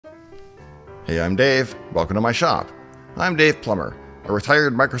Hey, I'm Dave. Welcome to my shop. I'm Dave Plummer, a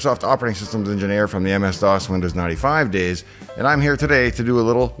retired Microsoft operating systems engineer from the MS-DOS Windows 95 days, and I'm here today to do a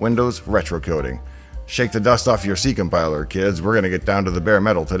little Windows retrocoding. Shake the dust off your C compiler, kids. We're going to get down to the bare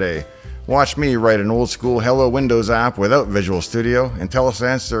metal today. Watch me write an old school Hello Windows app without Visual Studio,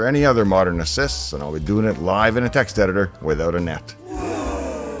 IntelliSense, or any other modern assists, and I'll be doing it live in a text editor without a net.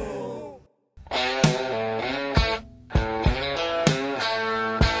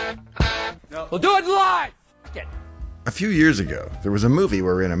 We'll do it live! A few years ago, there was a movie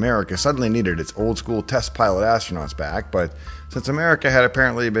wherein America suddenly needed its old school test pilot astronauts back, but since America had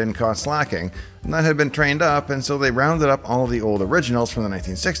apparently been caught slacking, none had been trained up, and so they rounded up all of the old originals from the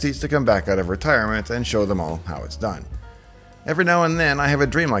 1960s to come back out of retirement and show them all how it's done. Every now and then I have a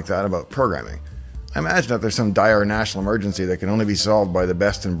dream like that about programming. I imagine that there's some dire national emergency that can only be solved by the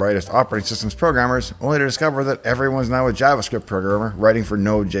best and brightest operating systems programmers, only to discover that everyone's now a JavaScript programmer writing for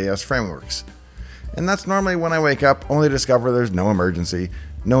Node.js frameworks. And that's normally when I wake up, only to discover there's no emergency,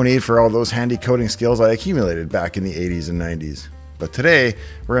 no need for all those handy coding skills I accumulated back in the 80s and 90s. But today,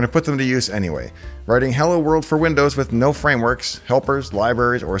 we're going to put them to use anyway, writing Hello World for Windows with no frameworks, helpers,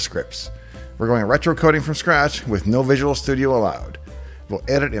 libraries, or scripts. We're going retrocoding from scratch with no Visual Studio allowed. We'll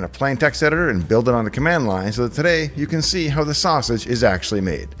edit in a plain text editor and build it on the command line so that today you can see how the sausage is actually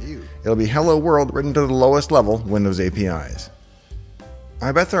made. It'll be Hello World written to the lowest level Windows APIs.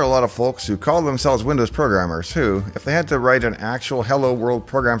 I bet there are a lot of folks who call themselves Windows programmers who, if they had to write an actual Hello World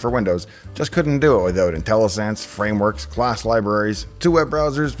program for Windows, just couldn't do it without IntelliSense, frameworks, class libraries, 2 web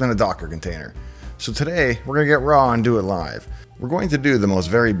browsers, and a Docker container. So today, we're going to get raw and do it live. We're going to do the most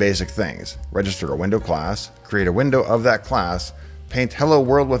very basic things: register a window class, create a window of that class, paint Hello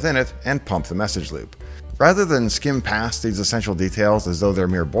World within it, and pump the message loop. Rather than skim past these essential details as though they're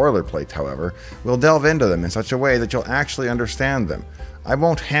mere boilerplate, however, we'll delve into them in such a way that you'll actually understand them. I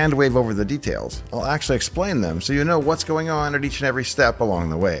won't hand-wave over the details. I'll actually explain them so you know what's going on at each and every step along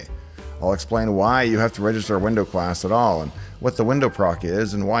the way. I'll explain why you have to register a window class at all, and what the WndProc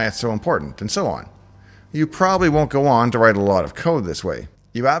is, and why it's so important, and so on. You probably won't go on to write a lot of code this way.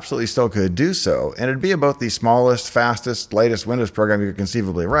 You absolutely still could do so, and it'd be about the smallest, fastest, latest Windows program you could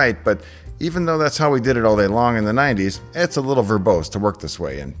conceivably write, but even though that's how we did it all day long in the 90s, it's a little verbose to work this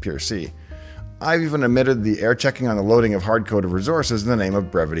way in pure C. I've even omitted the air checking on the loading of hard-coded resources in the name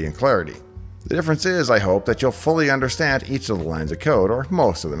of brevity and clarity. The difference is, I hope, that you'll fully understand each of the lines of code, or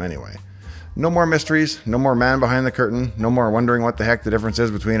most of them anyway. No more mysteries, no more man behind the curtain, no more wondering what the heck the difference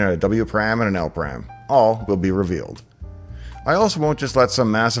is between a WPARAM and an LPARAM. All will be revealed. I also won't just let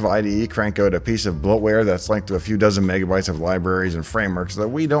some massive IDE crank out a piece of bloatware that's linked to a few dozen megabytes of libraries and frameworks that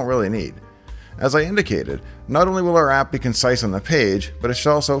we don't really need. As I indicated, not only will our app be concise on the page, but it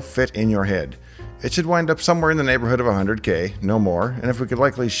should also fit in your head. It should wind up somewhere in the neighborhood of 100K, no more, and if we could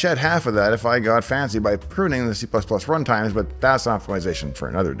likely shed half of that if I got fancy by pruning the C++ runtimes, but that's optimization for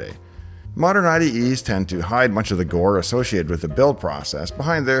another day. Modern IDEs tend to hide much of the gore associated with the build process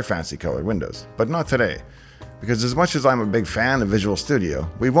behind their fancy colored windows, but not today, because as much as I'm a big fan of Visual Studio,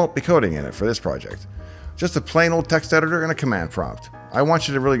 we won't be coding in it for this project. Just a plain old text editor and a command prompt. I want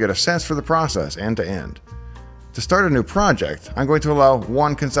you to really get a sense for the process end to end. To start a new project, I'm going to allow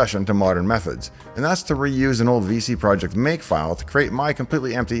one concession to modern methods, and that's to reuse an old VC project makefile to create my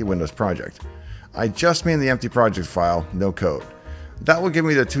completely empty Windows project. I just mean the empty project file, no code. That will give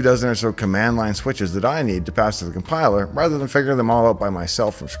me the 24 or so command line switches that I need to pass to the compiler, rather than figuring them all out by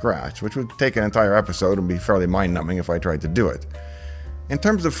myself from scratch, which would take an entire episode and be fairly mind-numbing if I tried to do it. In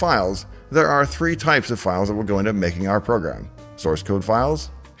terms of files, there are 3 types of files that will go into making our program: source code files,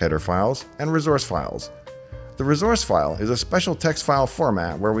 header files, and resource files. The resource file is a special text file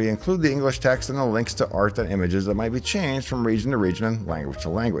format where we include the English text and the links to art and images that might be changed from region to region and language to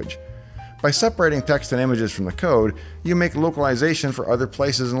language. By separating text and images from the code, you make localization for other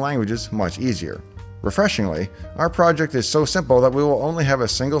places and languages much easier. Refreshingly, our project is so simple that we will only have a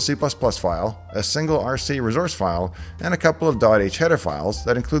single C++ file, a single RC resource file, and a couple of .h header files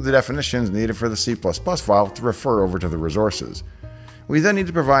that include the definitions needed for the C++ file to refer over to the resources. We then need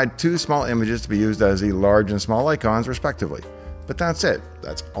to provide 2 small images to be used as the large and small icons respectively. But that's it.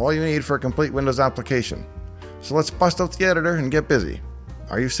 That's all you need for a complete Windows application. So let's bust out the editor and get busy.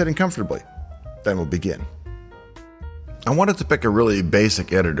 Are you sitting comfortably? Then we'll begin. I wanted to pick a really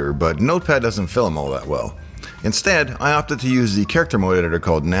basic editor, but Notepad doesn't fill them all that well. Instead, I opted to use the character mode editor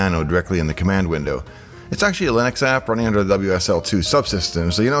called Nano directly in the command window. It's actually a Linux app running under the WSL2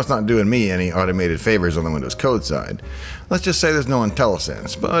 subsystem, so you know it's not doing me any automated favors on the Windows code side. Let's just say there's no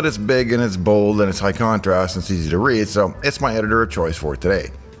IntelliSense, but it's big and it's bold and it's high contrast and it's easy to read, so it's my editor of choice for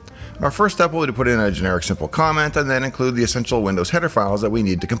today. Our first step will be to put in a generic simple comment and then include the essential Windows header files that we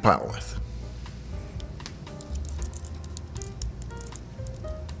need to compile with.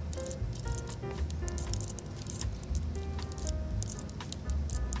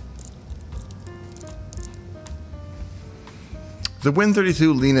 The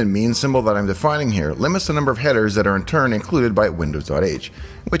Win32 lean and mean symbol that I'm defining here limits the number of headers that are in turn included by Windows.h,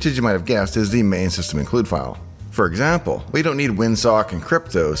 which, as you might have guessed, is the main system include file. For example, we don't need WinSock and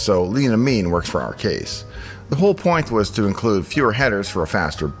crypto, so lean and mean works for our case. The whole point was to include fewer headers for a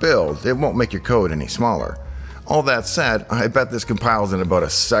faster build. It won't make your code any smaller. All that said, I bet this compiles in about a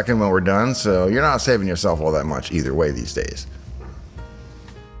second when we're done, so you're not saving yourself all that much either way these days.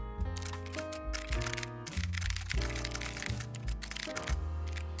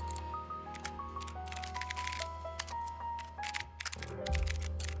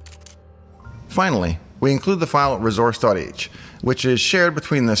 Finally, we include the file resource.h, which is shared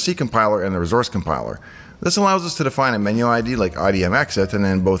between the C compiler and the resource compiler. This allows us to define a menu ID like IDM exit, and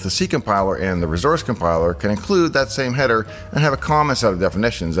then both the C compiler and the resource compiler can include that same header and have a common set of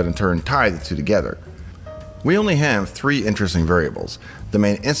definitions that in turn tie the two together. We only have 3 interesting variables: the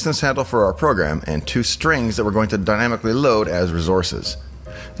main instance handle for our program and 2 strings that we're going to dynamically load as resources.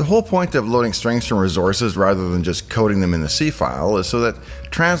 The whole point of loading strings from resources rather than just coding them in the C file is so that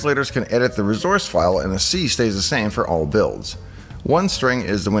translators can edit the resource file and the C stays the same for all builds. One string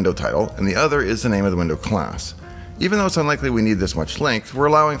is the window title and the other is the name of the window class. Even though it's unlikely we need this much length, we're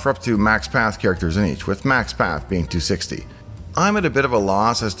allowing for up to max path characters in each, with max path being 260. I'm at a bit of a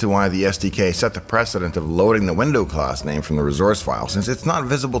loss as to why the SDK set the precedent of loading the window class name from the resource file, since it's not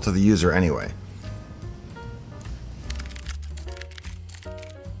visible to the user anyway.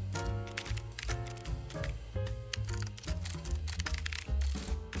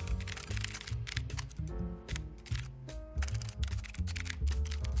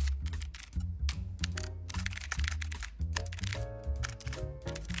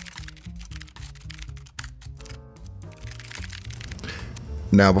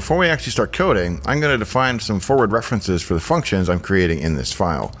 Now, before we actually start coding, I'm going to define some forward references for the functions I'm creating in this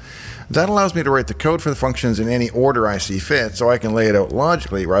file. That allows me to write the code for the functions in any order I see fit, so I can lay it out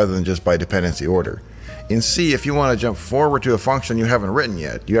logically rather than just by dependency order. In C, if you want to jump forward to a function you haven't written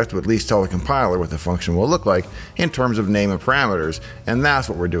yet, you have to at least tell the compiler what the function will look like in terms of name and parameters, and that's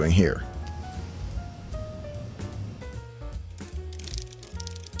what we're doing here.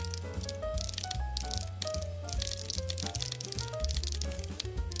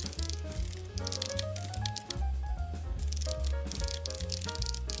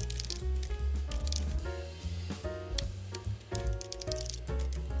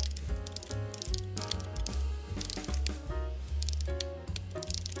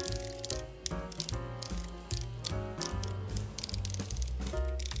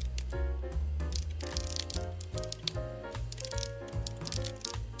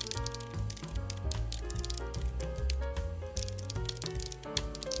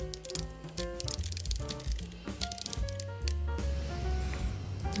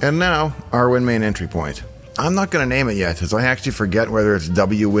 And now, our WinMain entry point. I'm not going to name it yet, as I actually forget whether it's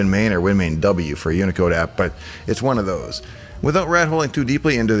WinMain or WinMain W for a Unicode app, but it's one of those. Without rat-holing too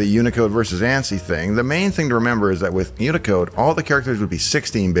deeply into the Unicode versus ANSI thing, the main thing to remember is that with Unicode, all the characters would be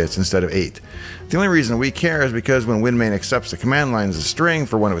 16 bits instead of 8. The only reason we care is because when WinMain accepts the command line as a string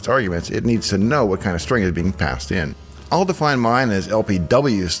for one of its arguments, it needs to know what kind of string is being passed in. I'll define mine as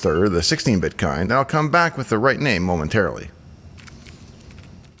LPWSTR, the 16-bit kind, and I'll come back with the right name momentarily.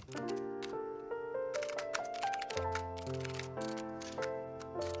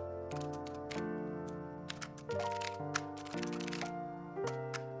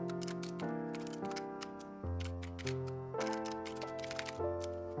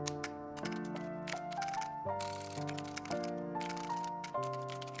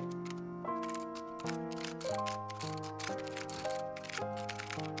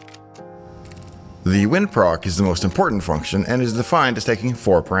 The WndProc is the most important function and is defined as taking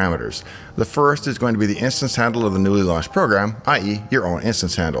 4 parameters. The first is going to be the instance handle of the newly launched program, i.e. your own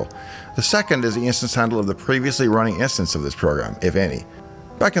instance handle. The second is the instance handle of the previously running instance of this program, if any.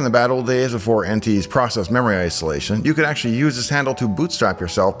 Back in the bad old days before NT's process memory isolation, you could actually use this handle to bootstrap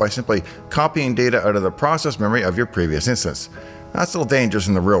yourself by simply copying data out of the process memory of your previous instance. That's still dangerous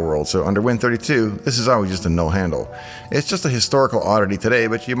in the real world, so under Win32, this is always just a null handle. It's just a historical oddity today,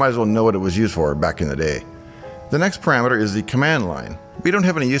 but you might as well know what it was used for back in the day. The next parameter is the command line. We don't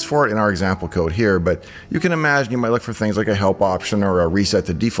have any use for it in our example code here, but you can imagine you might look for things like a help option or a reset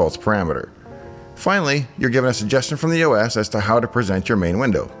to defaults parameter. Finally, you're given a suggestion from the OS as to how to present your main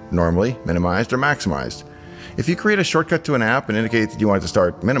window, normally, minimized, or maximized. If you create a shortcut to an app and indicate that you want it to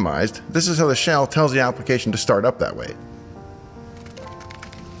start minimized, this is how the shell tells the application to start up that way.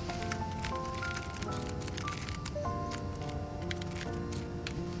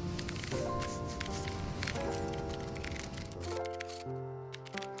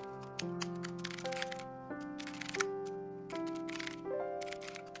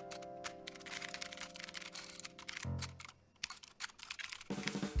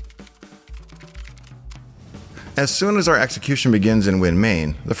 As soon as our execution begins in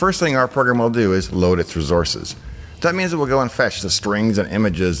WinMain, the first thing our program will do is load its resources. That means it will go and fetch the strings and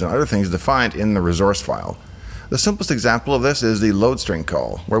images and other things defined in the resource file. The simplest example of this is the loadString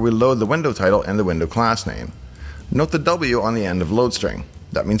call, where we load the window title and the window class name. Note the W on the end of loadString.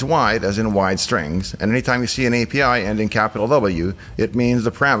 That means wide, as in wide strings, and anytime you see an API ending capital W, it means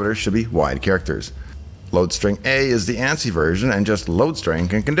the parameters should be wide characters. LoadString A is the ANSI version, and just LoadString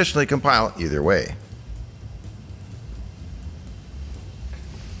can conditionally compile either way.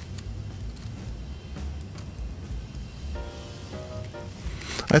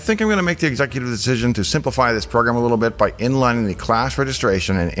 I think I'm going to make the executive decision to simplify this program a little bit by inlining the class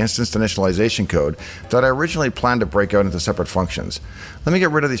registration and instance initialization code that I originally planned to break out into separate functions. Let me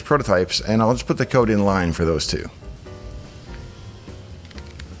get rid of these prototypes and I'll just put the code in line for those two.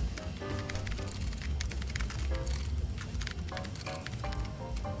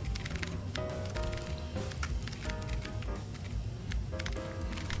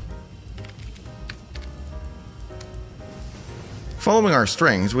 Following our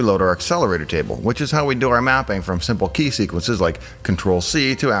strings, we load our accelerator table, which is how we do our mapping from simple key sequences like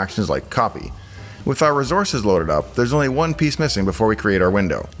Control-C to actions like copy. With our resources loaded up, there's only one piece missing before we create our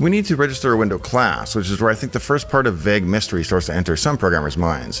window. We need to register a window class, which is where I think the first part of vague mystery starts to enter some programmers'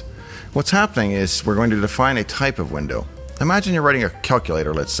 minds. What's happening is we're going to define a type of window. Imagine you're writing a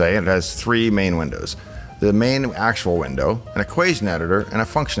calculator, let's say, and it has three main windows. The main actual window, an equation editor, and a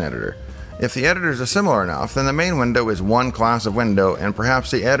function editor. If the editors are similar enough, then the main window is one class of window and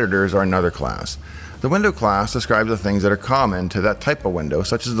perhaps the editors are another class. The window class describes the things that are common to that type of window,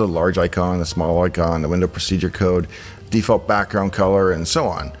 such as the large icon, the small icon, the window procedure code, default background color, and so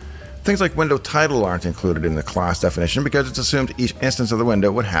on. Things like window title aren't included in the class definition because it's assumed each instance of the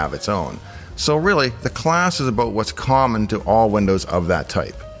window would have its own. So really, the class is about what's common to all windows of that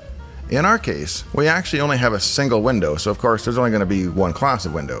type. In our case, we actually only have a single window, so of course there's only going to be one class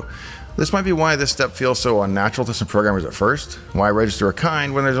of window. This might be why this step feels so unnatural to some programmers at first. Why register a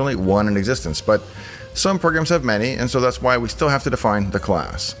kind when there's only one in existence? But some programs have many, and so that's why we still have to define the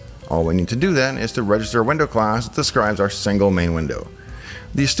class. All we need to do then is to register a window class that describes our single main window.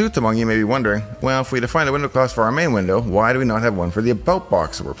 The astute among you may be wondering, well, if we define a window class for our main window, why do we not have one for the about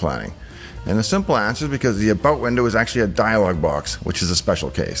box that we're planning? And the simple answer is because the about window is actually a dialog box, which is a special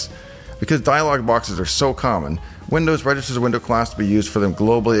case. Because dialog boxes are so common, Windows registers a window class to be used for them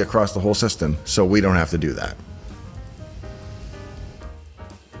globally across the whole system, so we don't have to do that.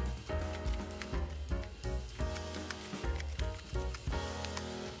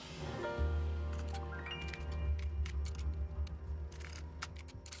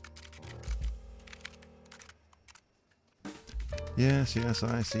 Yes,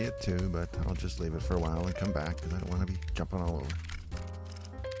 I see it too, but I'll just leave it for a while and come back because I don't want to be jumping all over.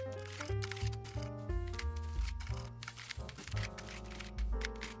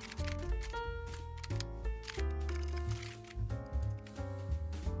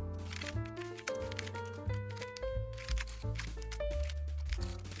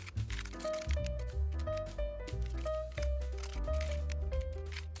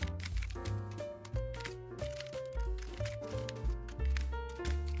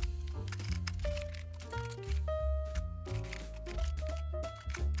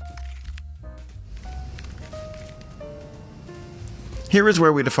 Here is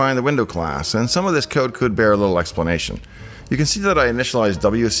where we define the window class, and some of this code could bear a little explanation. You can see that I initialized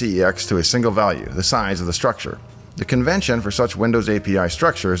WCEX to a single value, the size of the structure. The convention for such Windows API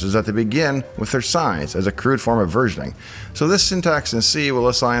structures is that they begin with their size as a crude form of versioning. So this syntax in C will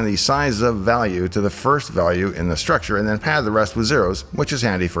assign the size of value to the first value in the structure and then pad the rest with zeros, which is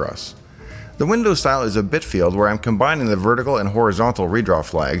handy for us. The window style is a bit field where I'm combining the vertical and horizontal redraw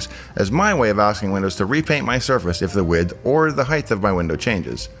flags as my way of asking Windows to repaint my surface if the width or the height of my window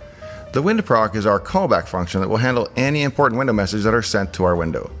changes. The WndProc is our callback function that will handle any important window messages that are sent to our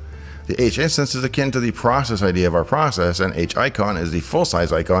window. The H instance is akin to the process ID of our process, and H icon is the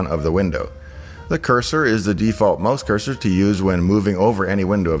full-size icon of the window. The cursor is the default mouse cursor to use when moving over any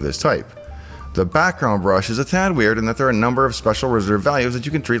window of this type. The background brush is a tad weird in that there are a number of special reserved values that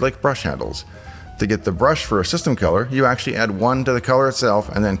you can treat like brush handles. To get the brush for a system color, you actually add 1 to the color itself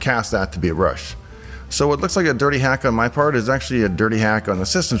and then cast that to be a brush. So what looks like a dirty hack on my part is actually a dirty hack on the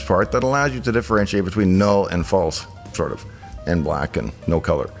system's part that allows you to differentiate between null and false, sort of, and black and no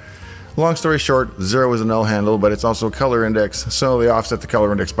color. Long story short, 0 is a null handle, but it's also a color index, so they offset the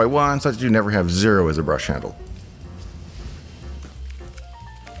color index by 1 such that you never have 0 as a brush handle.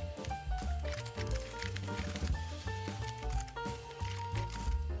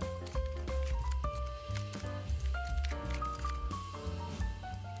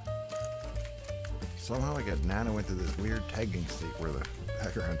 Somehow I get nano into this weird tagging state where the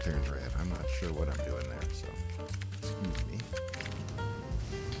background turns red. I'm not sure what I'm doing there, so excuse me.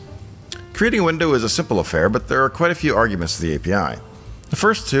 Creating a window is a simple affair, but there are quite a few arguments to the API. The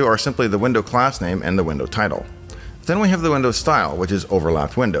first two are simply the window class name and the window title. Then we have the window style, which is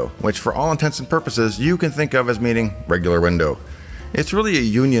overlapped window, which for all intents and purposes you can think of as meaning regular window. It's really a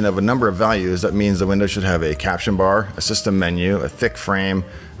union of a number of values that means the window should have a caption bar, a system menu, a thick frame,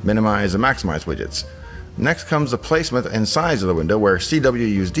 minimize and maximize widgets. Next comes the placement and size of the window, where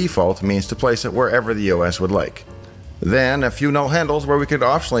CWUseDefault means to place it wherever the OS would like. Then a few null handles where we could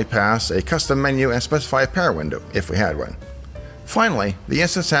optionally pass a custom menu and specify a parent window, if we had one. Finally, the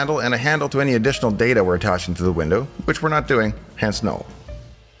instance handle and a handle to any additional data we're attaching to the window, which we're not doing, hence null.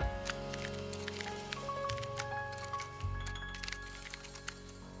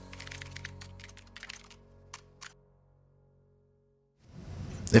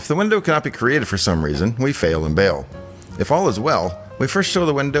 If the window cannot be created for some reason, we fail and bail. If all is well, we first show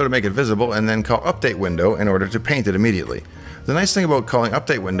the window to make it visible and then call update window in order to paint it immediately. The nice thing about calling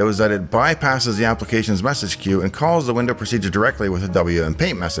update window is that it bypasses the application's message queue and calls the window procedure directly with a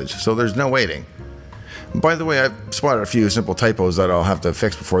WndPaint message, so there's no waiting. By the way, I've spotted a few simple typos that I'll have to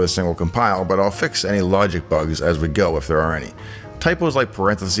fix before this thing will compile, but I'll fix any logic bugs as we go if there are any. Typos like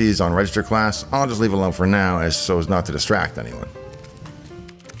parentheses on register class, I'll just leave alone for now so as not to distract anyone.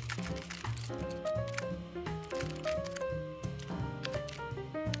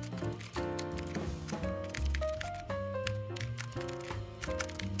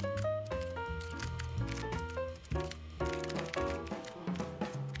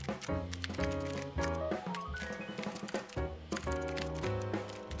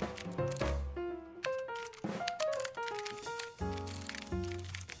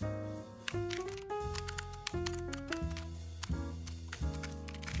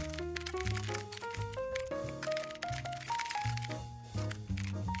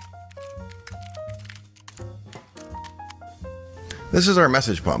 This is our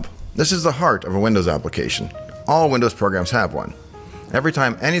message pump. This is the heart of a Windows application. All Windows programs have one. Every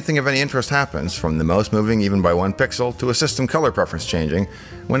time anything of any interest happens, from the mouse moving even by 1 pixel to a system color preference changing,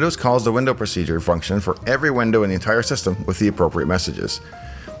 Windows calls the window procedure function for every window in the entire system with the appropriate messages.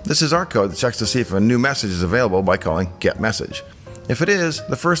 This is our code that checks to see if a new message is available by calling getMessage. If it is,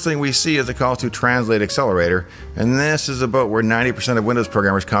 the first thing we see is a call to Translate Accelerator, and this is about where 90% of Windows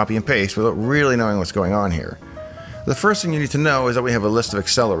programmers copy and paste without really knowing what's going on here. The first thing you need to know is that we have a list of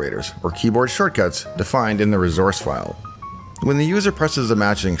accelerators, or keyboard shortcuts, defined in the resource file. When the user presses the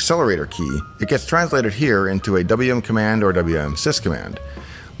matching accelerator key, it gets translated here into a WM command or WMSys command.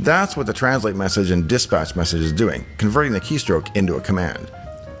 That's what the translate message and dispatch message is doing, converting the keystroke into a command.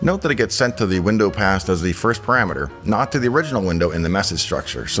 Note that it gets sent to the window passed as the first parameter, not to the original window in the message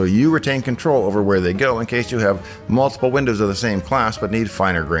structure, so you retain control over where they go in case you have multiple windows of the same class but need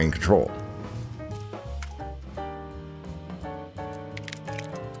finer grained control.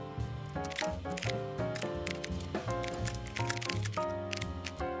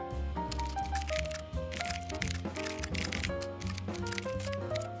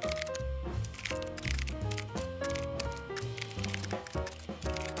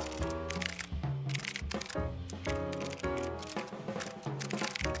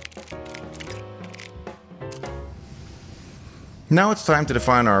 Now it's time to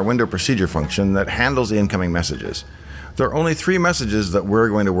define our window procedure function that handles the incoming messages. There are only 3 messages that we're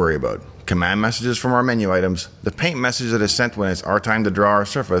going to worry about. Command messages from our menu items, the paint message that is sent when it's our time to draw our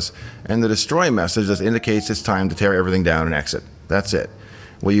surface, and the destroy message that indicates it's time to tear everything down and exit. That's it.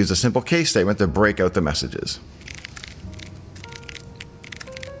 We'll use a simple case statement to break out the messages.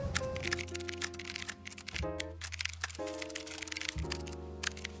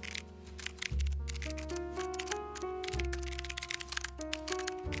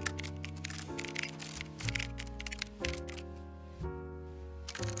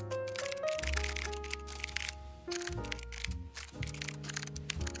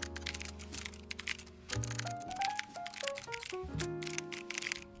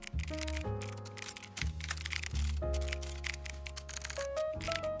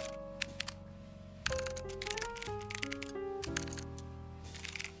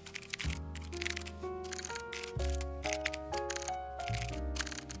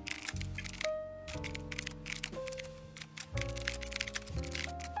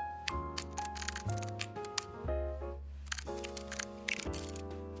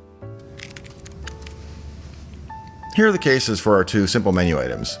 Here are the cases for our 2 simple menu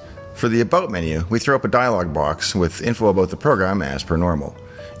items. For the About menu, we throw up a dialog box with info about the program as per normal.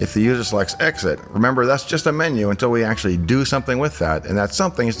 If the user selects exit, remember that's just a menu until we actually do something with that, and that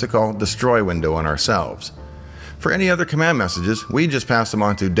something is to call destroy window on ourselves. For any other command messages, we just pass them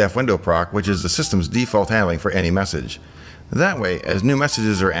on to WndProc, which is the system's default handling for any message. That way, as new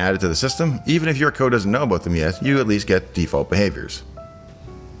messages are added to the system, even if your code doesn't know about them yet, you at least get default behaviors.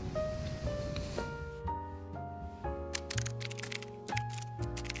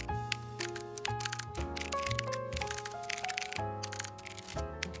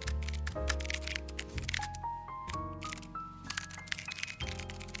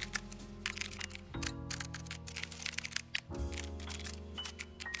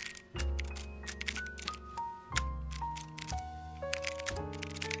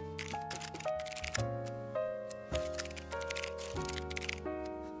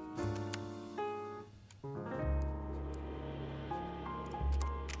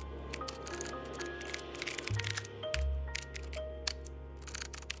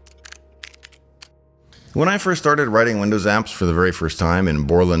 When I first started writing Windows apps for the very first time in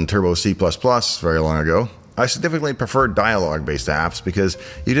Borland Turbo C++ very long ago, I significantly preferred dialogue-based apps because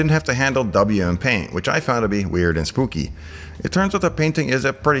you didn't have to handle WM Paint, which I found to be weird and spooky. It turns out that painting is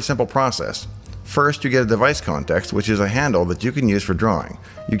a pretty simple process. First, you get a device context, which is a handle that you can use for drawing.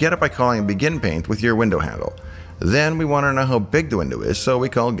 You get it by calling begin paint with your window handle. Then we want to know how big the window is, so we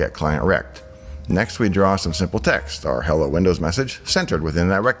call getClientRect. Next, we draw some simple text, our Hello Windows message, centered within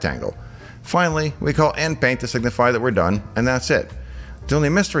that rectangle. Finally, we call endPaint to signify that we're done, and that's it. The only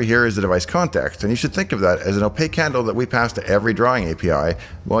mystery here is the device context, and you should think of that as an opaque handle that we pass to every drawing API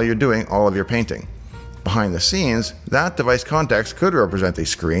while you're doing all of your painting. Behind the scenes, that device context could represent a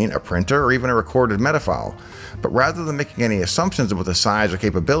screen, a printer, or even a recorded metafile. But rather than making any assumptions about the size or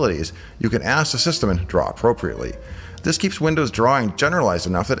capabilities, you can ask the system and draw appropriately. This keeps Windows drawing generalized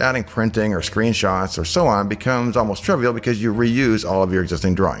enough that adding printing or screenshots or so on becomes almost trivial because you reuse all of your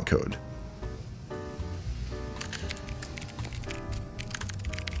existing drawing code.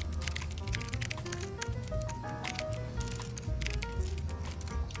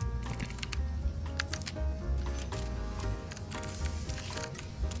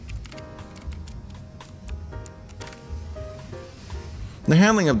 The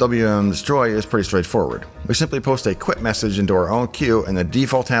handling of WM-destroy is pretty straightforward. We simply post a quit message into our own queue, and the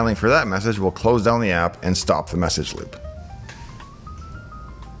default handling for that message will close down the app and stop the message loop.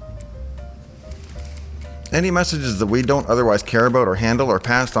 Any messages that we don't otherwise care about or handle are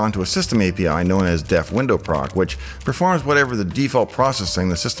passed on to a system API known as WndProc, which performs whatever the default processing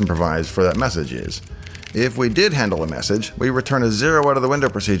the system provides for that message is. If we did handle a message, we return a 0 out of the window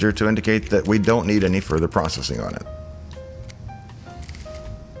procedure to indicate that we don't need any further processing on it.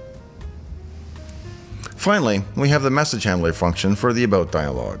 Finally, we have the message handler function for the about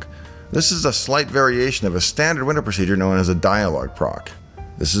dialog. This is a slight variation of a standard window procedure known as a dialog proc.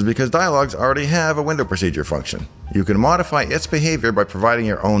 This is because dialogs already have a window procedure function. You can modify its behavior by providing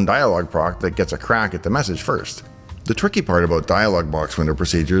your own dialog proc that gets a crack at the message first. The tricky part about dialog box window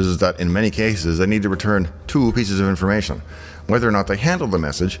procedures is that in many cases they need to return two pieces of information: whether or not they handled the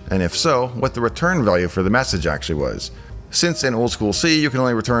message, and if so, what the return value for the message actually was. Since in old school C you can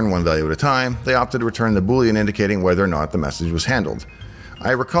only return one value at a time, they opted to return the boolean indicating whether or not the message was handled.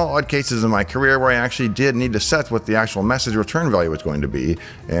 I recall odd cases in my career where I actually did need to set what the actual message return value was going to be,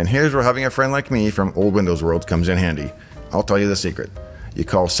 and here's where having a friend like me from old Windows world comes in handy. I'll tell you the secret. You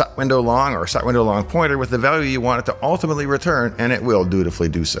call setWindowLong or setWindowLongPointer with the value you want it to ultimately return, and it will dutifully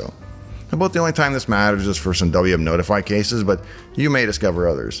do so. About the only time this matters is for some WM notify cases, but you may discover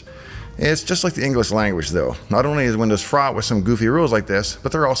others. It's just like the English language though. Not only is Windows fraught with some goofy rules like this,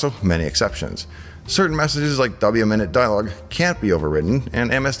 but there are also many exceptions. Certain messages like WMinute dialog can't be overridden,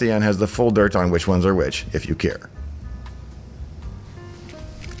 and MSDN has the full dirt on which ones are which, if you care.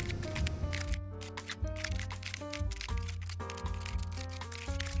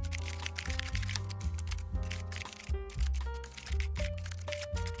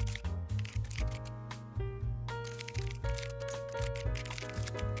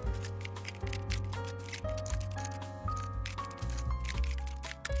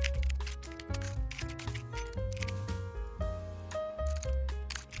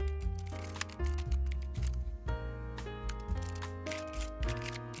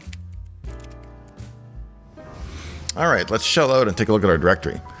 Alright, let's shell out and take a look at our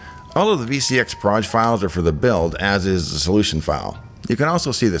directory. All of the VCX proj files are for the build, as is the solution file. You can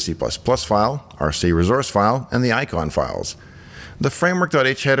also see the C++ file, our C resource file, and the icon files. The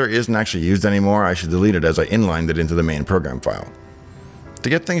framework.h header isn't actually used anymore. I should delete it as I inlined it into the main program file. To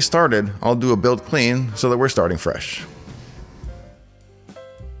get things started, I'll do a build clean so that we're starting fresh.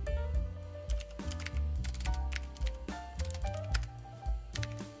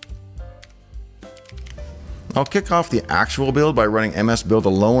 I'll kick off the actual build by running msbuild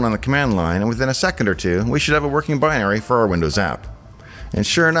alone on the command line, and within a second or two, we should have a working binary for our Windows app. And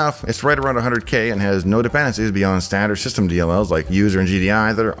sure enough, it's right around 100K and has no dependencies beyond standard system DLLs like user and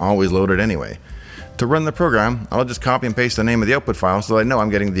GDI that are always loaded anyway. To run the program, I'll just copy and paste the name of the output file so that I know I'm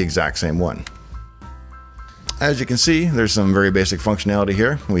getting the exact same one. As you can see, there's some very basic functionality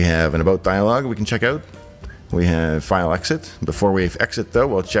here. We have an about dialog we can check out. We have file exit. Before we exit though,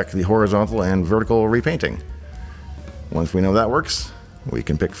 we'll check the horizontal and vertical repainting. Once we know that works, we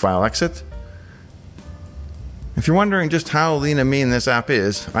can pick file exit. If you're wondering just how lean and mean this app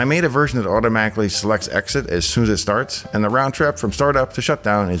is, I made a version that automatically selects exit as soon as it starts, and the round trip from startup to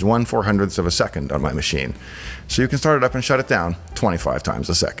shutdown is 1/400th of a second on my machine. So you can start it up and shut it down 25 times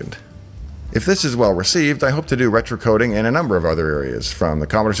a second. If this is well received, I hope to do retrocoding in a number of other areas, from the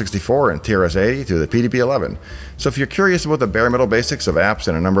Commodore 64 and TRS-80 to the PDP-11. So if you're curious about the bare metal basics of apps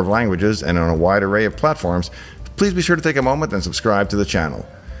in a number of languages and on a wide array of platforms, please be sure to take a moment and subscribe to the channel.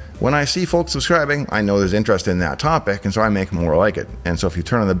 When I see folks subscribing, I know there's interest in that topic, and so I make more like it. And so if you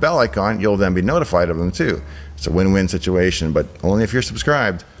turn on the bell icon, you'll then be notified of them too. It's a win-win situation, but only if you're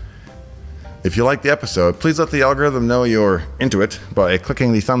subscribed. If you like the episode, please let the algorithm know you're into it by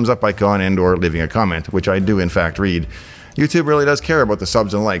clicking the thumbs up icon and or leaving a comment, which I do in fact read. YouTube really does care about the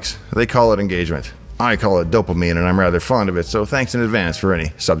subs and likes. They call it engagement. I call it dopamine, and I'm rather fond of it, so thanks in advance for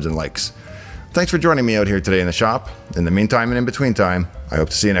any subs and likes. Thanks for joining me out here today in the shop. In the meantime and in between time, I hope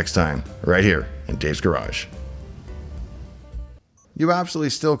to see you next time, right here in Dave's Garage. You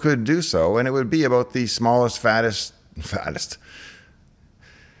absolutely still could do so, and it would be about the smallest, fattest.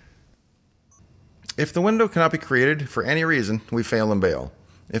 If the window cannot be created for any reason, we fail and bail.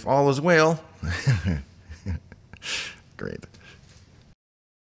 If all is well, great.